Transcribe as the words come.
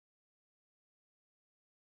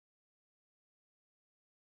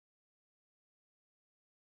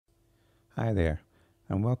Hi there,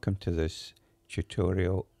 and welcome to this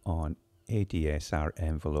tutorial on ASDR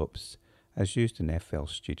envelopes as used in FL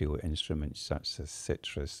Studio instruments such as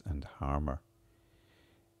Sytrus and Harmor.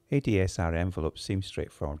 ASDR envelopes seem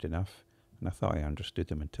straightforward enough, and I thought I understood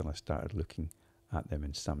them until I started looking at them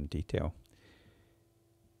in some detail.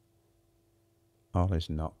 All is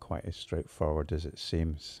not quite as straightforward as it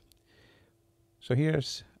seems. So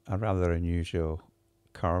here's a rather unusual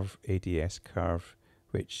curve, ADS curve,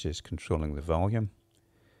 which is controlling the volume.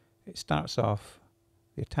 It starts off,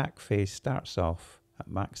 the attack phase starts off at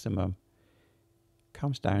maximum,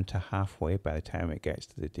 comes down to halfway by the time it gets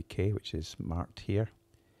to the decay, which is marked here.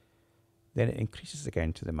 Then it increases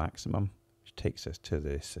again to the maximum, which takes us to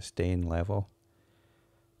the sustain level.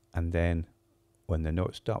 And then when the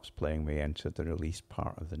note stops playing, we enter the release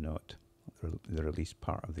part of the note, the release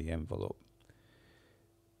part of the envelope.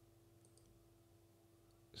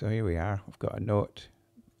 So here we are, I've got a note,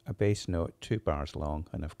 a bass note 2 bars long,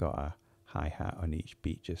 and I've got a hi-hat on each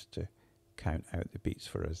beat just to count out the beats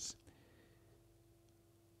for us.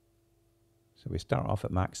 So we start off at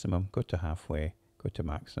maximum, go to halfway, go to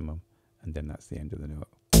maximum, and then that's the end of the note.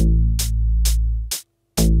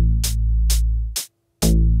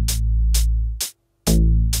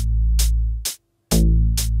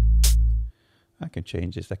 I can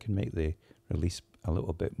change this, I can make the release a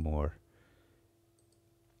little bit more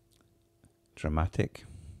dramatic.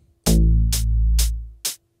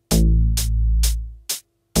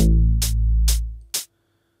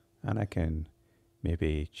 And I can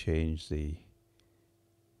maybe change the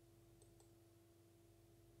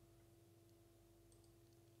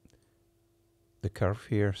curve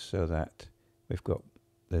here so that we've got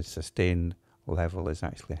the sustain level is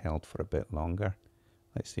actually held for a bit longer.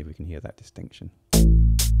 Let's see if we can hear that distinction. So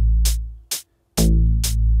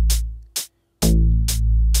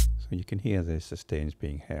you can hear the sustains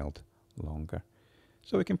being held longer.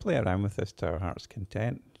 So we can play around with this to our heart's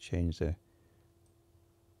content, change the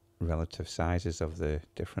relative sizes of the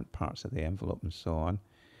different parts of the envelope and so on.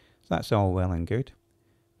 So that's all well and good.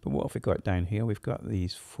 But what have we got down here? We've got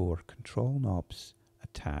these 4 control knobs: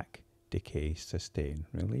 attack, decay, sustain,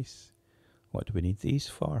 release. What do we need these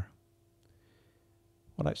for?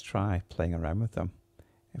 Well, let's try playing around with them.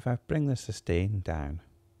 If I bring the sustain down,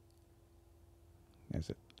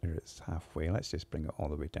 it's halfway, let's just bring it all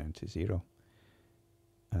the way down to 0.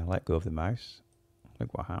 And I let go of the mouse,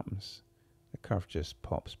 look what happens. The curve just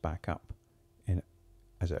pops back up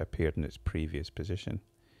as it appeared in its previous position.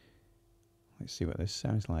 Let's see what this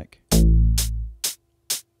sounds like.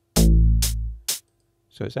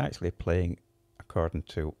 So it's actually playing according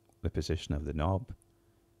to the position of the knob,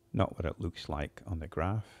 not what it looks like on the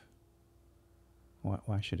graph.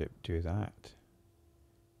 Why should it do that?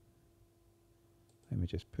 Let me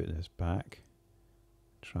just put this back.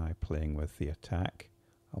 Try playing with the attack.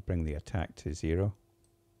 I'll bring the attack to 0.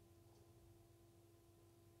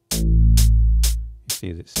 You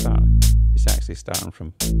see that it's actually starting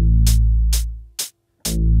from,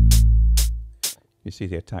 you see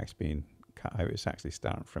the attack's being cut out, it's actually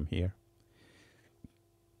starting from here.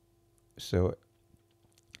 So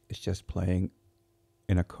it's just playing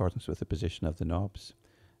in accordance with the position of the knobs,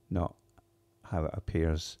 not how it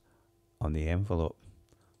appears on the envelope.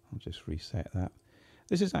 I'll just reset that.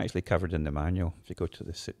 This is actually covered in the manual. If you go to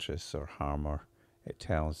the Sytrus or Harmor, it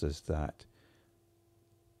tells us that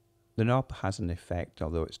the knob has an effect,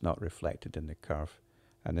 although it's not reflected in the curve,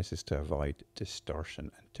 and this is to avoid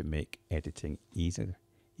distortion and to make editing easier.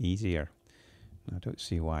 I don't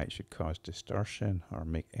see why it should cause distortion or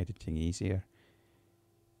make editing easier,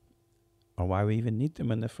 or why we even need them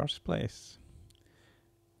in the first place.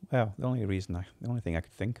 Well, the only thing I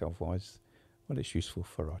could think of was, well, it's useful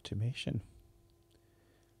for automation.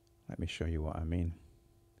 Let me show you what I mean.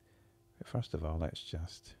 But first of all, let's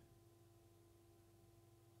just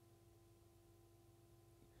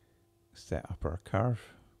set up our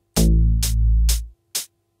curve.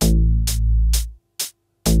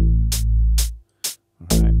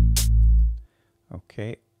 Alright.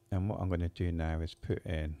 Okay, and what I'm going to do now is put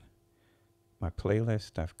in my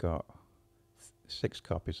playlist. I've got 6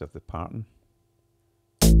 copies of the pattern.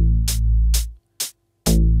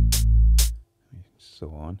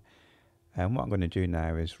 So on. And what I'm going to do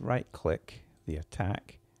now is right click the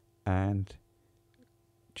attack and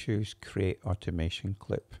choose create automation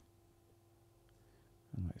clip.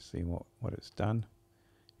 And let's see what it's done.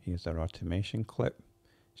 Here's our automation clip.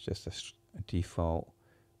 It's just a default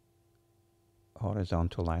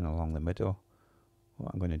horizontal line along the middle.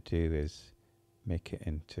 What I'm going to do is make it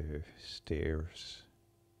into stairs.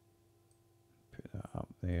 Put that up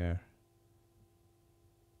there.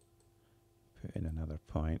 Put in another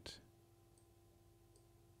point.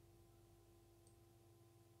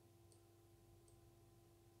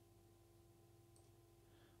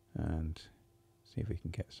 and see if we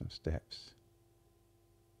can get some steps.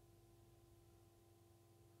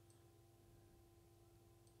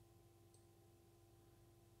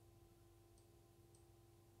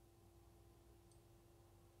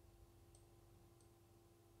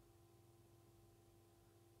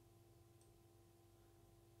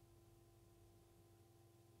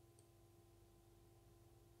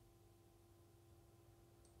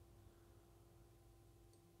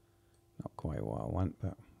 Not quite what I want,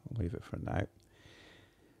 but we'll leave it for now.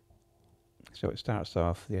 So it starts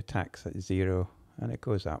off, the attack's at 0, and it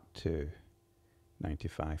goes up to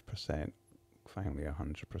 95%, finally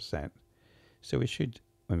 100%. So we should,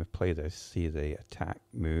 when we play this, see the attack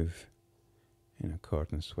move in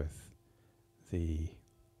accordance with the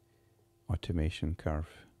automation curve.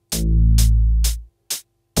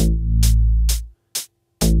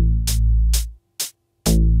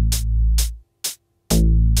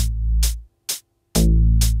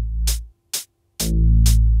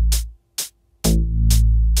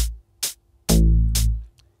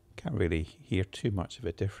 Can't really hear too much of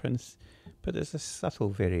a difference, but there's a subtle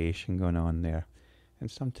variation going on there, and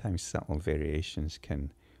sometimes subtle variations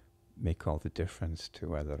can make all the difference to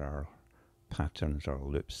whether our patterns or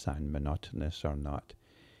loops sound monotonous or not.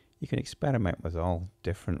 You can experiment with all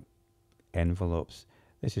different envelopes.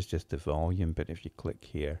 This is just the volume, but if you click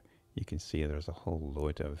here, you can see there's a whole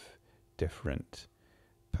load of different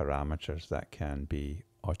parameters that can be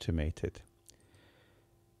automated.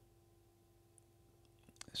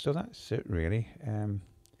 So that's it really.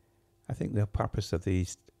 I think the purpose of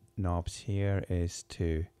these knobs here is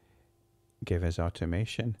to give us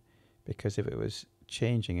automation, because if it was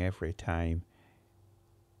changing every time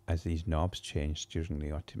as these knobs change during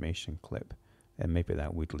the automation clip, then maybe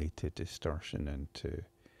that would lead to distortion and to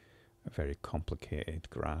a very complicated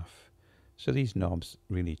graph. So these knobs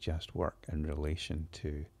really just work in relation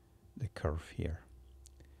to the curve here.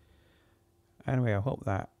 Anyway, I hope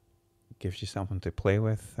that gives you something to play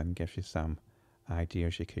with and gives you some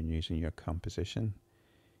ideas you can use in your composition.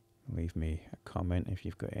 Leave me a comment if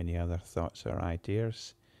you've got any other thoughts or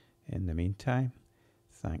ideas. In the meantime,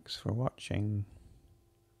 thanks for watching.